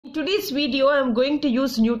In today's video, I am going to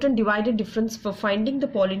use Newton divided difference for finding the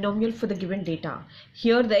polynomial for the given data.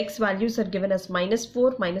 Here the x values are given as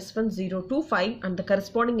 -4, -1, 0, 2, 5 and the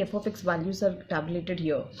corresponding f of x values are tabulated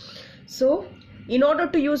here. So in order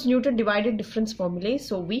to use Newton divided difference formulae,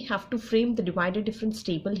 so we have to frame the divided difference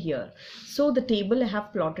table here. So the table I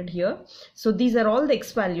have plotted here. So these are all the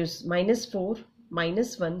x values, -4,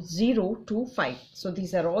 -1, 0, 2, 5. So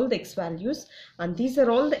these are all the x values and these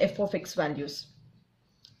are all the f of x values.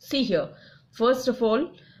 See here, first of all,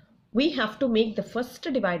 we have to make the first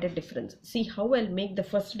divided difference. See how I'll make the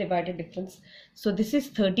first divided difference. So this is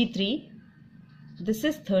 33. This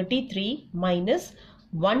is 33 minus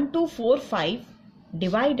 1245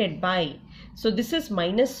 divided by. So this is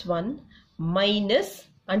 -1 minus,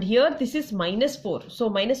 and here this is -4. So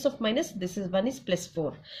minus of minus, this is 1 is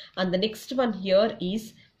 +4. And the next one here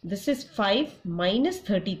is, this is 5 minus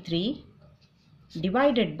 33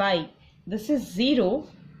 divided by, this is 0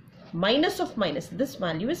 minus of minus, this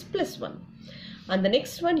value is +1. And the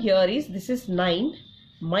next one here is, this is 9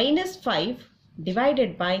 minus 5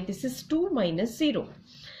 divided by, this is 2 minus 0.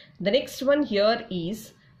 The next one here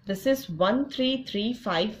is, this is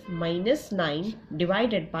 1335 minus 9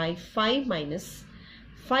 divided by 5 minus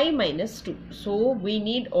 2. So we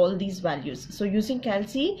need all these values. So using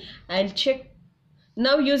calci, I'll check.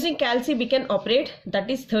 Now using calci we can operate, that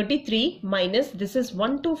is 33 minus, this is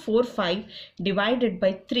 1245 divided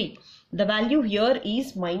by 3. The value here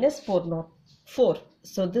is -404.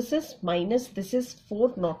 So this is minus, this is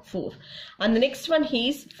 404. And the next one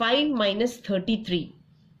is 5 minus 33.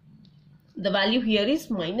 The value here is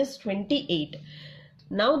 -28.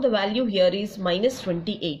 Now the value here is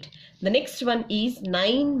 -28. The next one is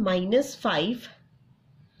 9 minus 5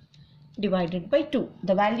 divided by 2.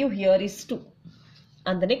 The value here is 2.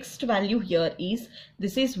 And the next value here is,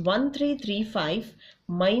 this is 1335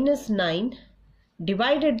 minus 9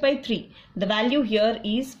 divided by 3. The value here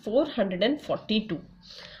is 442.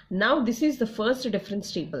 Now this is the first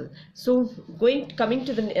difference table. So coming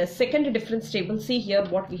to the second difference table, see here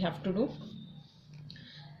what we have to do.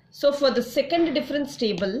 So for the second difference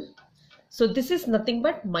table, so this is nothing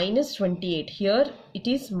but -28. Here it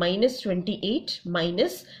is -28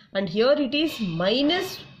 minus, and here it is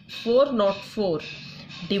 -404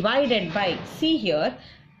 divided by, see here.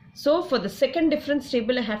 So for the second difference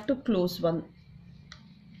table, I have to close one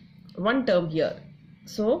term here.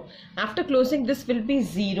 So after closing, this will be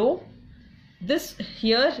 0. This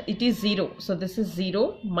here it is 0. So this is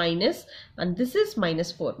 0 minus, and this is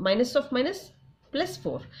 -4. Minus of minus,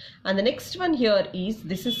 +4. And the next one here is,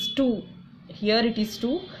 this is 2. Here it is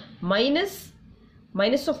 2 minus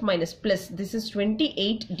of minus plus, this is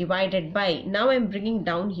 28 divided by. Now I am bringing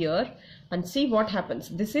down here and see what happens.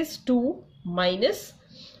 This is 2 minus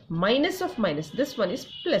of minus, this one is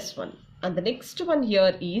 +1. And the next one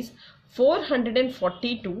here is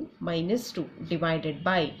 442 minus 2 divided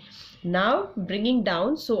by. Now bringing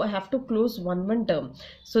down, so I have to close one term.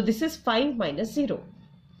 So this is 5 minus 0.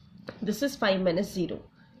 This is 5 minus 0.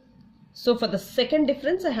 So for the second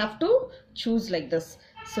difference, I have to choose like this.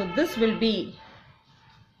 So this will be,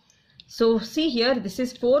 so see here, this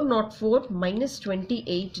is 404 minus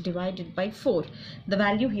 28 divided by 4. The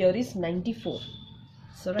value here is 94.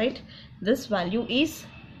 So right, this value is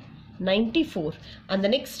 94. And the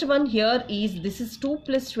next one here is, this is 2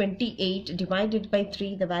 plus 28 divided by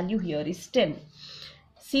 3. The value here is 10.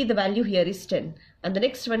 See, the value here is 10. And the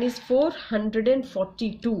next one is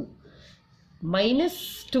 442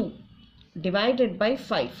 minus 2 divided by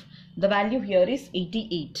 5. The value here is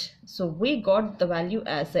 88. So we got the value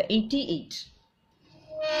as 88.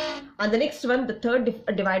 And the next one, the third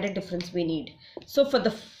divided difference we need. So for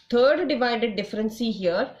the third divided difference, see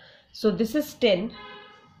here. So this is 10.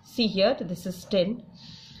 See here, this is 10.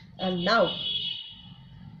 And now,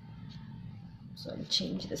 so I'll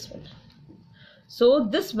change this one. So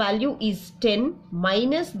this value is 10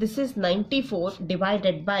 minus, this is 94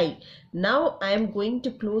 divided by. Now I am going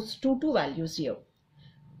to close two values here.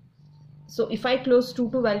 So if I close two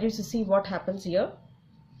values, you see what happens here.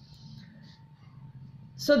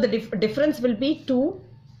 So the difference will be 2.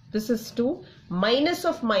 This is 2 minus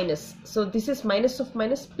of minus. So this is minus of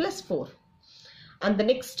minus +4. And the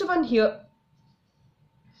next one here,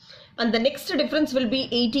 and the next difference will be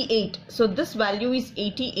 88. So this value is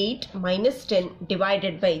 88 minus 10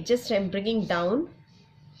 divided by, just I am bringing down.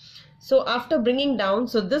 So after bringing down,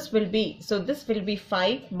 so this will be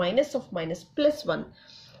 5 minus of minus +1.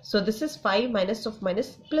 So this is 5 minus of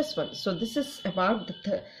minus +1. So this is about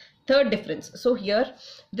the third difference. So here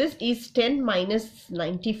this is 10 minus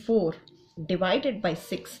 94 divided by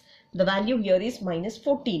 6. The value here is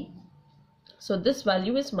 -14. So this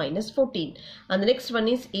value is minus 14. And the next one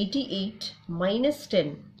is 88 minus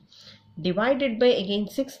 10 divided by again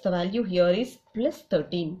 6. The value here is plus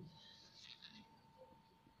 13.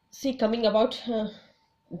 See, coming about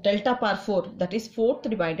delta power 4, that is fourth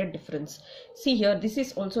divided difference. See here, this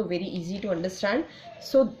is also very easy to understand.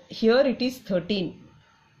 So here it is 13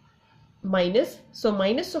 minus, so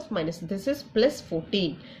minus of minus, this is plus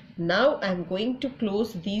 14. Now I am going to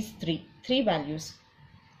close these three values.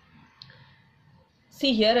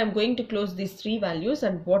 See here, I am going to close these three values,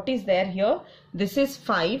 and what is there here? This is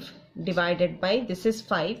 5 divided by, this is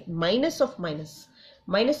 5 minus of minus.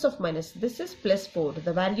 Minus of minus, this is plus 4.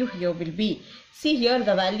 The value here will be, see here,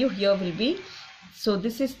 the value here will be, so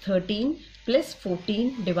this is 13 plus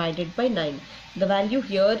 14 divided by 9. The value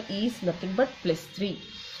here is nothing but plus 3.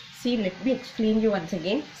 See, let me explain you once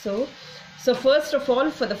again. So first of all,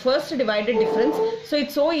 for the first divided difference, so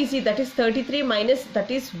it's so easy, that is 33 minus, that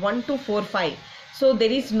is 1245. So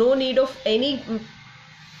there is no need of any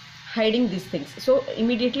hiding these things. So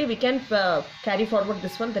immediately we can carry forward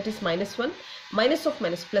this one, that is minus 1. Minus of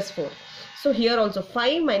minus plus 4. So here also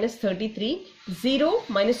 5 minus 33, 0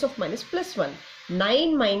 minus of minus plus 1,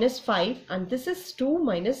 9 minus 5, and this is 2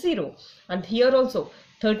 minus 0. And here also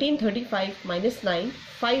 13, 35 minus 9,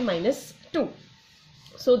 5 minus 2.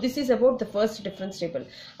 So this is about the first difference table.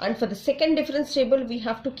 And for the second difference table, we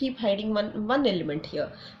have to keep hiding one element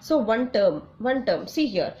here. So one term. See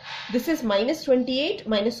here, this is minus 28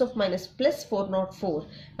 minus of minus plus 404.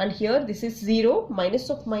 And here this is 0 minus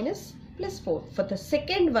of minus plus 4. For the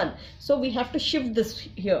second one, so we have to shift this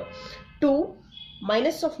here. 2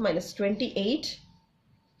 minus of minus 28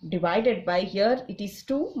 divided by, here it is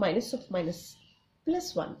 2 minus of minus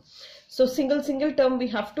plus 1. So single term we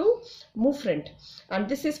have to move front. And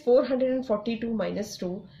this is 442 minus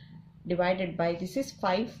 2 divided by, this is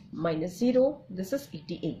 5 minus 0, this is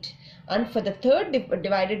 88. And for the third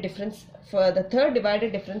divided difference,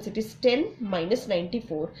 it is 10 minus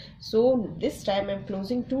 94. So this time I am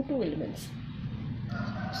closing two elements.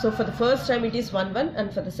 So for the first time it is 1 1,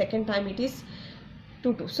 and for the second time it is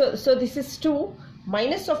 2 2. So this is 2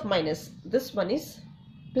 minus of minus, this one is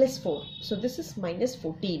plus 4. So this is minus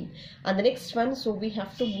 14. And the next one, so we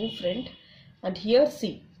have to move front. And here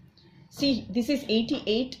see, this is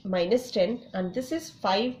 88 minus 10, and this is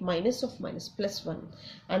 5 minus of minus plus 1.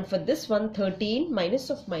 And for this one, 13 minus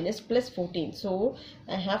of minus plus 14. So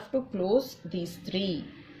I have to close these 3.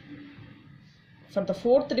 For the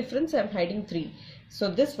fourth difference, I am hiding 3. So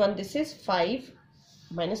this one, this is 5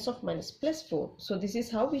 minus of minus plus 4. So this is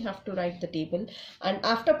how we have to write the table. And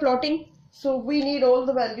after plotting, so we need all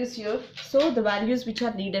the values here. So the values which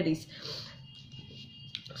are needed is,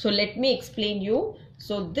 so let me explain you.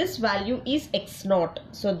 So this value is x0.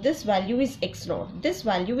 So this value is x0. This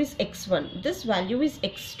value is x1. This value is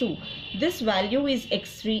x2. This value is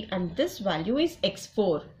x3, and this value is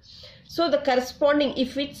x4. So the corresponding,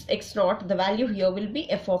 if it's x0, the value here will be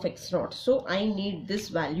f of x0. So I need this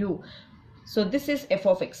value. So this is f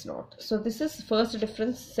of x0. So this is first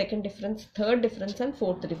difference, second difference, third difference, and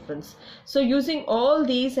fourth difference. So using all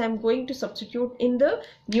these, I am going to substitute in the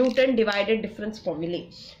Newton divided difference formula.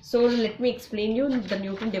 So let me explain you the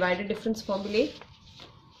Newton divided difference formula.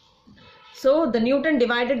 So the Newton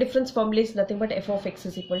divided difference formula is nothing but f of x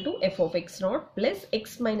is equal to f of x0 plus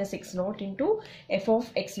x minus x0 into f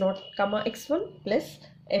of x0 comma x1 plus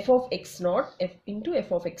f of x0 into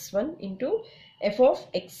f of x1 into f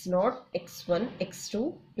of x0 x1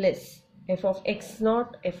 x2 plus f of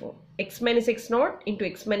x0 f of x minus x0 into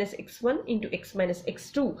x minus x1 into x minus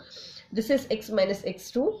x2. This is x minus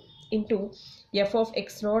x2 into f of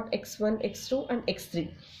x0 x1 x2 and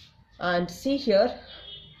x3, and see here,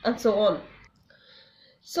 and so on.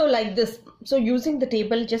 So like this. So using the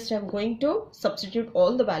table, just I am going to substitute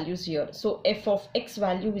all the values here. So f of x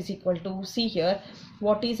value is equal to, see here,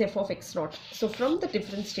 what is f of x0? So from the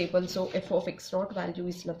difference table, so f of x0 value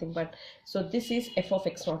is nothing but, so this is f of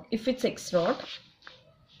x0. If it's x0,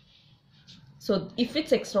 so if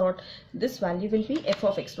it's x0, this value will be f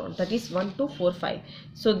of x0, that is 1245.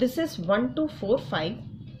 So this is 1245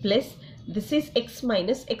 plus this is x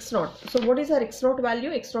minus x0. So what is our x0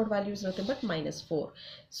 value? x0 value is nothing but minus 4.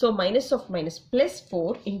 So minus of minus plus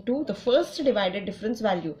 4 into the first divided difference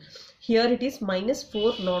value. Here it is minus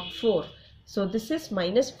 404. So this is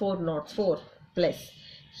minus 404 plus.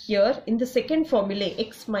 Here in the second formula,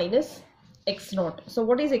 x minus x0. So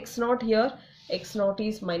what is x0 here? x0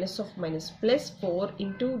 is minus of minus plus 4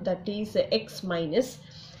 into, that is x minus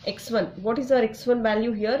x1. What is our x1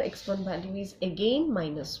 value here? x1 value is again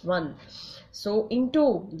minus 1. So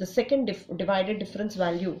into the second divided difference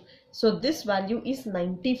value. So this value is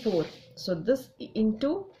 94. So this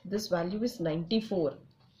into this value is 94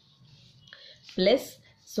 plus,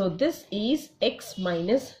 so this is x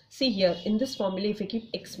minus, see here in this formula if we keep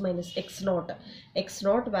x minus x naught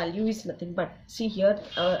value is nothing but, see here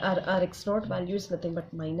our x naught value is nothing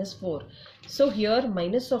but minus 4. So here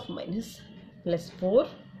minus of minus plus 4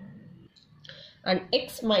 and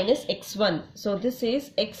x minus x1. So this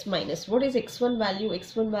is x minus, what is x1 value?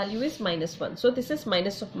 X1 value is minus 1. So this is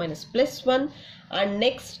minus of minus plus 1, and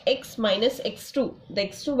next x minus x2. The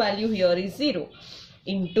x2 value here is 0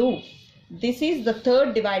 into, this is the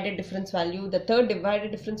third divided difference value. The third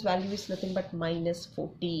divided difference value is nothing but minus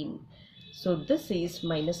 14. So this is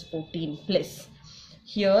minus 14 plus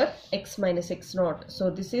here x minus x naught. So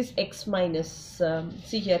this is x minus,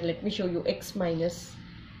 see here, let me show you, x minus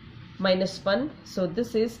 1. So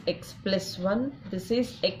this is x plus 1. This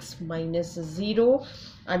is x minus 0.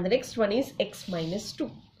 And the next one is x minus 2.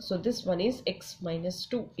 So this one is x minus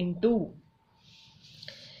 2 into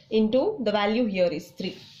the value here is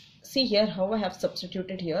 3. See here how I have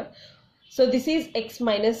substituted here. So this is x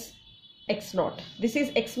minus x naught. This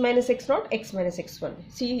is x minus x naught, x minus x1.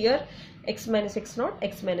 See here x minus x naught,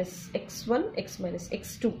 x minus x1, x minus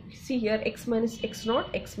x2. See here x minus x naught,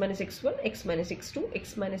 x minus x1, x minus x2,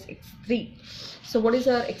 x minus x3. So what is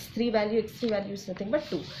our x3 value? X3 value is nothing but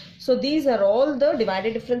 2. So these are all the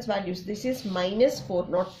divided difference values. This is minus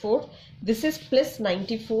 404. This is plus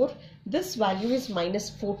 94. This value is minus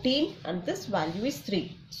 14 and this value is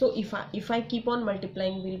 3. So if I keep on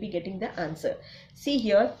multiplying, we'll be getting the answer. See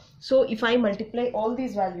here, so if I multiply all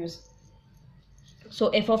these values, so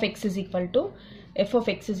f of x is equal to,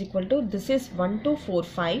 this is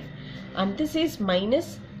 1245 and this is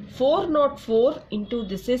minus 404 into,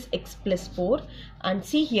 this is x plus 4, and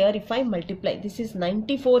see here if I multiply, this is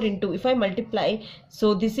 94 into, if I multiply,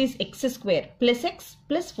 so this is x square plus x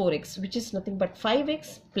plus 4x, which is nothing but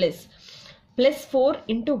 5x plus 4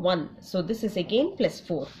 into 1. So this is again plus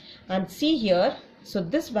 4, and see here, so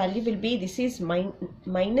this value will be, this is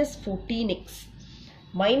minus 14x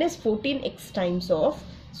times of,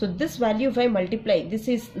 so this value if I multiply, this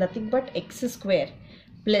is nothing but x square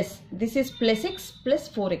plus, this is plus x plus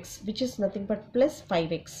 4x, which is nothing but plus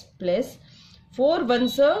 5x plus 4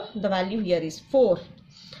 ones, the value here is 4,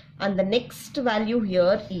 and the next value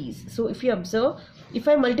here is, so if you observe, if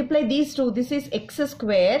I multiply these two, this is x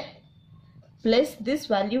square plus this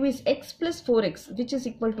value is x plus 4x, which is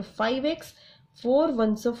equal to 5x, 4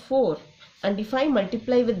 ones of 4, and if I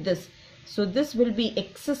multiply with this, so this will be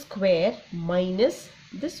x square minus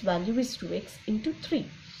this value is 2x into 3.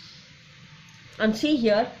 And see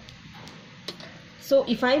here, so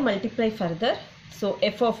if I multiply further, so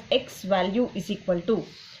f of x value is equal to,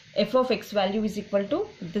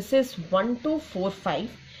 this is 1245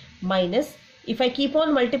 minus, if I keep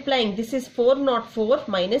on multiplying, this is 404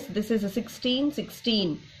 minus, this is a 16.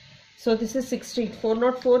 So this is 16,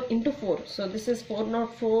 404 into 4. So this is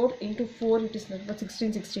 404 into 4, it is not but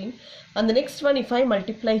 16. And the next one, if I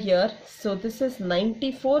multiply here, so this is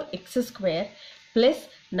 94 x square plus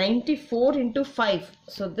 94 into 5.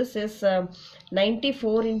 So this is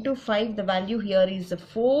 94 into 5, the value here is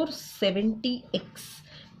 470x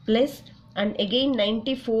plus, and again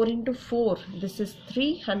 94 into 4, this is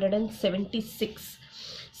 376.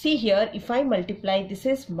 See here, if I multiply, this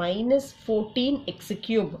is minus 14x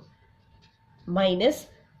cube minus,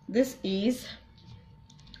 this is,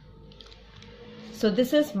 so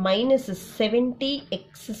this is minus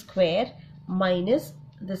 70x square minus,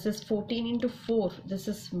 this is 14 into 4, this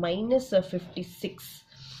is minus 56.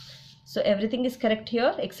 So everything is correct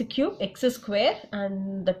here, x cube, x square,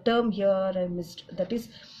 and the term here I missed, that is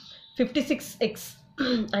 56x.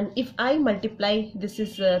 And if I multiply, this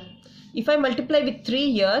is if I multiply with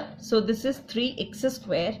 3 here, so this is 3x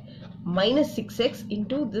square minus 6x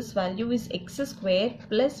into this value is x square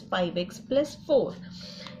plus 5x plus 4.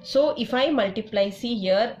 So if I multiply, see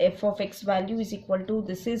here, f of x value is equal to,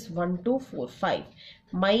 this is 1245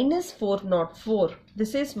 minus 404,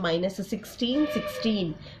 this is minus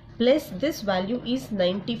 16 plus this value is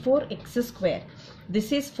 94x square,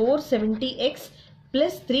 this is 470x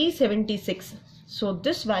plus 376. So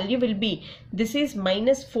this value will be, this is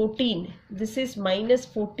minus 14, this is minus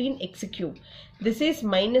 14x cube, this is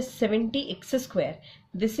minus 70x square,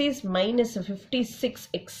 this is minus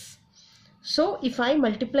 56x. So if I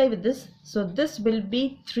multiply with this, so this will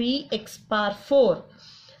be 3x power 4.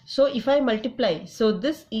 So if I multiply, so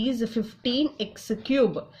this is 15x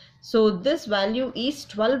cube, so this value is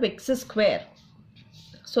 12x square.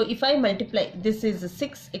 So if I multiply, this is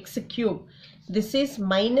 6x cube, this is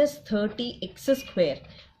minus 30x square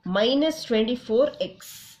minus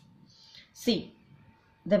 24x. See,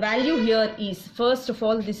 the value here is, first of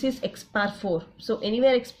all, this is x power 4. So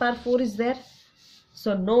anywhere x power 4 is there?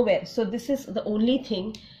 So nowhere. So this is the only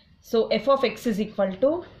thing. So f of x is equal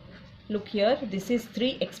to, look here, this is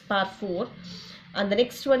 3x power 4, and the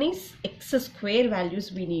next one is x square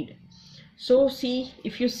values we need. So see,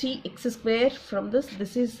 if you see x square from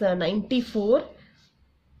this is 94.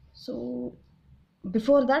 So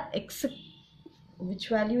before that, x, which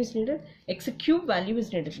value is needed? X cube value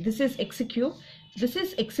is needed. This is x cube, this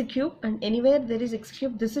is x cube, and anywhere there is x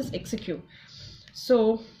cube, this is x cube.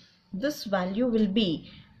 So this value will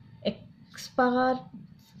be x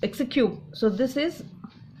cube. So this is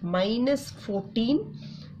minus 14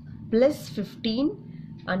 plus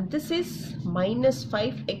 15, and this is minus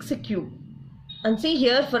 5x cube. And see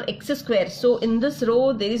here for x square, so in this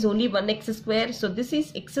row there is only one x square, so this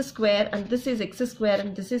is x square, and this is x square,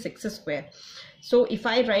 and this is x square. So if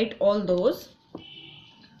I write all those,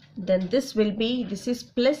 then this will be, this is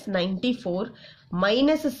plus 94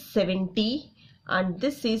 minus 70, and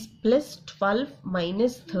this is plus 12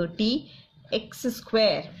 minus 30 x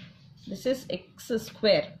square. This is x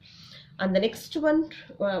square. And the next one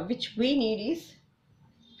which we need is,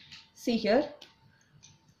 see here,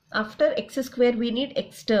 after x square we need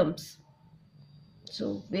x terms.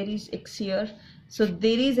 So where is x here? So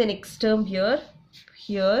there is an x term here,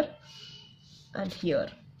 here, and here.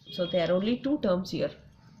 So there are only two terms here.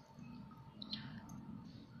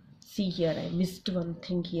 See here, I missed one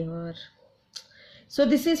thing here. So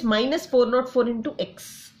this is minus 404 into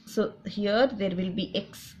x. So here there will be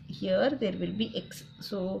x, here there will be x.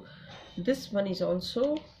 So this one is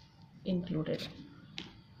also included.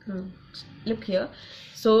 Look here.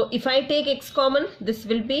 So if I take x common, this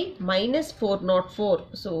will be minus 404.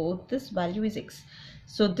 So this value is x.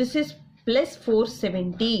 So this is plus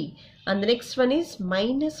 470. And the next one is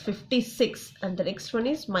minus 56. And the next one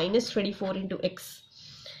is minus 24 into x.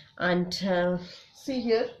 And see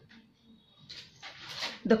here,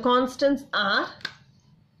 the constants are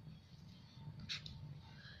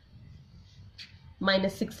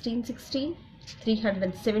minus 1616,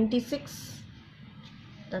 376.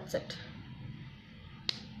 That's it.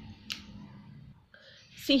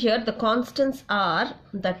 See here, the constants are,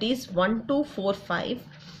 that is 1245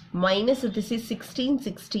 minus this is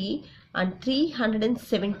 1660 and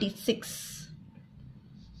 376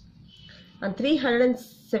 and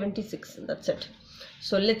 376. That's it.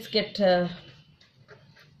 So let's get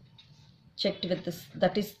checked with this.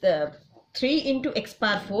 That is the 3 into x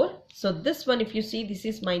power 4. So this one, if you see, this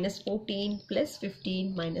is minus 14 plus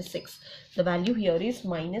 15 minus 6. The value here is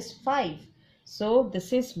minus 5. So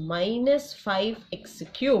this is minus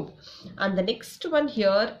 5x cube. And the next one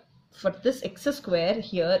here for this x square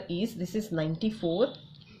here is, this is 94.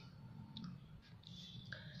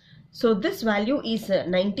 So this value is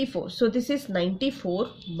 94. So this is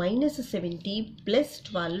 94 minus 70 plus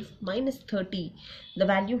 12 minus 30. The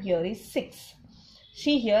value here is 6.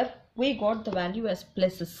 See here, we got the value as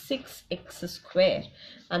plus 6x square.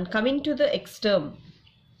 And coming to the x term,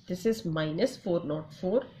 this is minus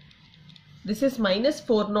 404. This is minus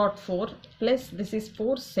 404 plus this is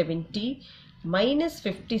 470 minus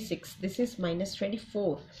 56. This is minus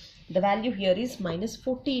 24. The value here is minus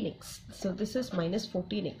 14x. So this is minus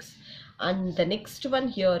 14x. And the next one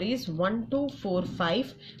here is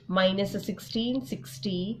 1245 minus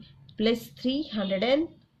 1660 plus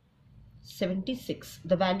 376.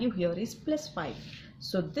 The value here is plus 5.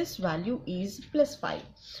 So this value is plus 5.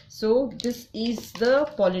 So this is the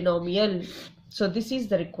polynomial. So this is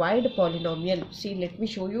the required polynomial. See, let me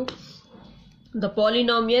show you the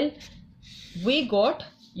polynomial we got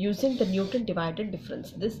using the Newton divided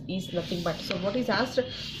difference. This is nothing but, so what is asked,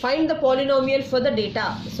 find the polynomial for the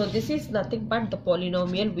data. So this is nothing but the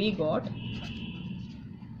polynomial we got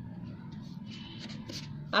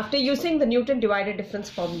after using the Newton divided difference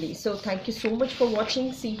formula. So thank you so much for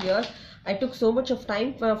watching. See here, I took so much of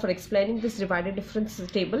time for explaining this divided difference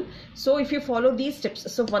table. So if you follow these steps,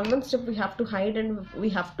 so one step we have to hide and we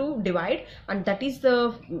have to divide, and that is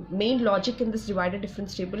the main logic in this divided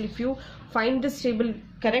difference table. If you find this table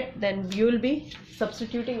correct, then you will be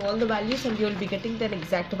substituting all the values and you will be getting the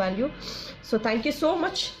exact value. So thank you so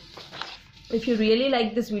much. If you really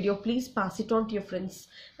like this video, please pass it on to your friends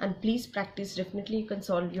and please practice. Definitely you can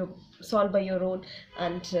solve by your own.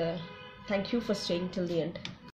 And thank you for staying till the end.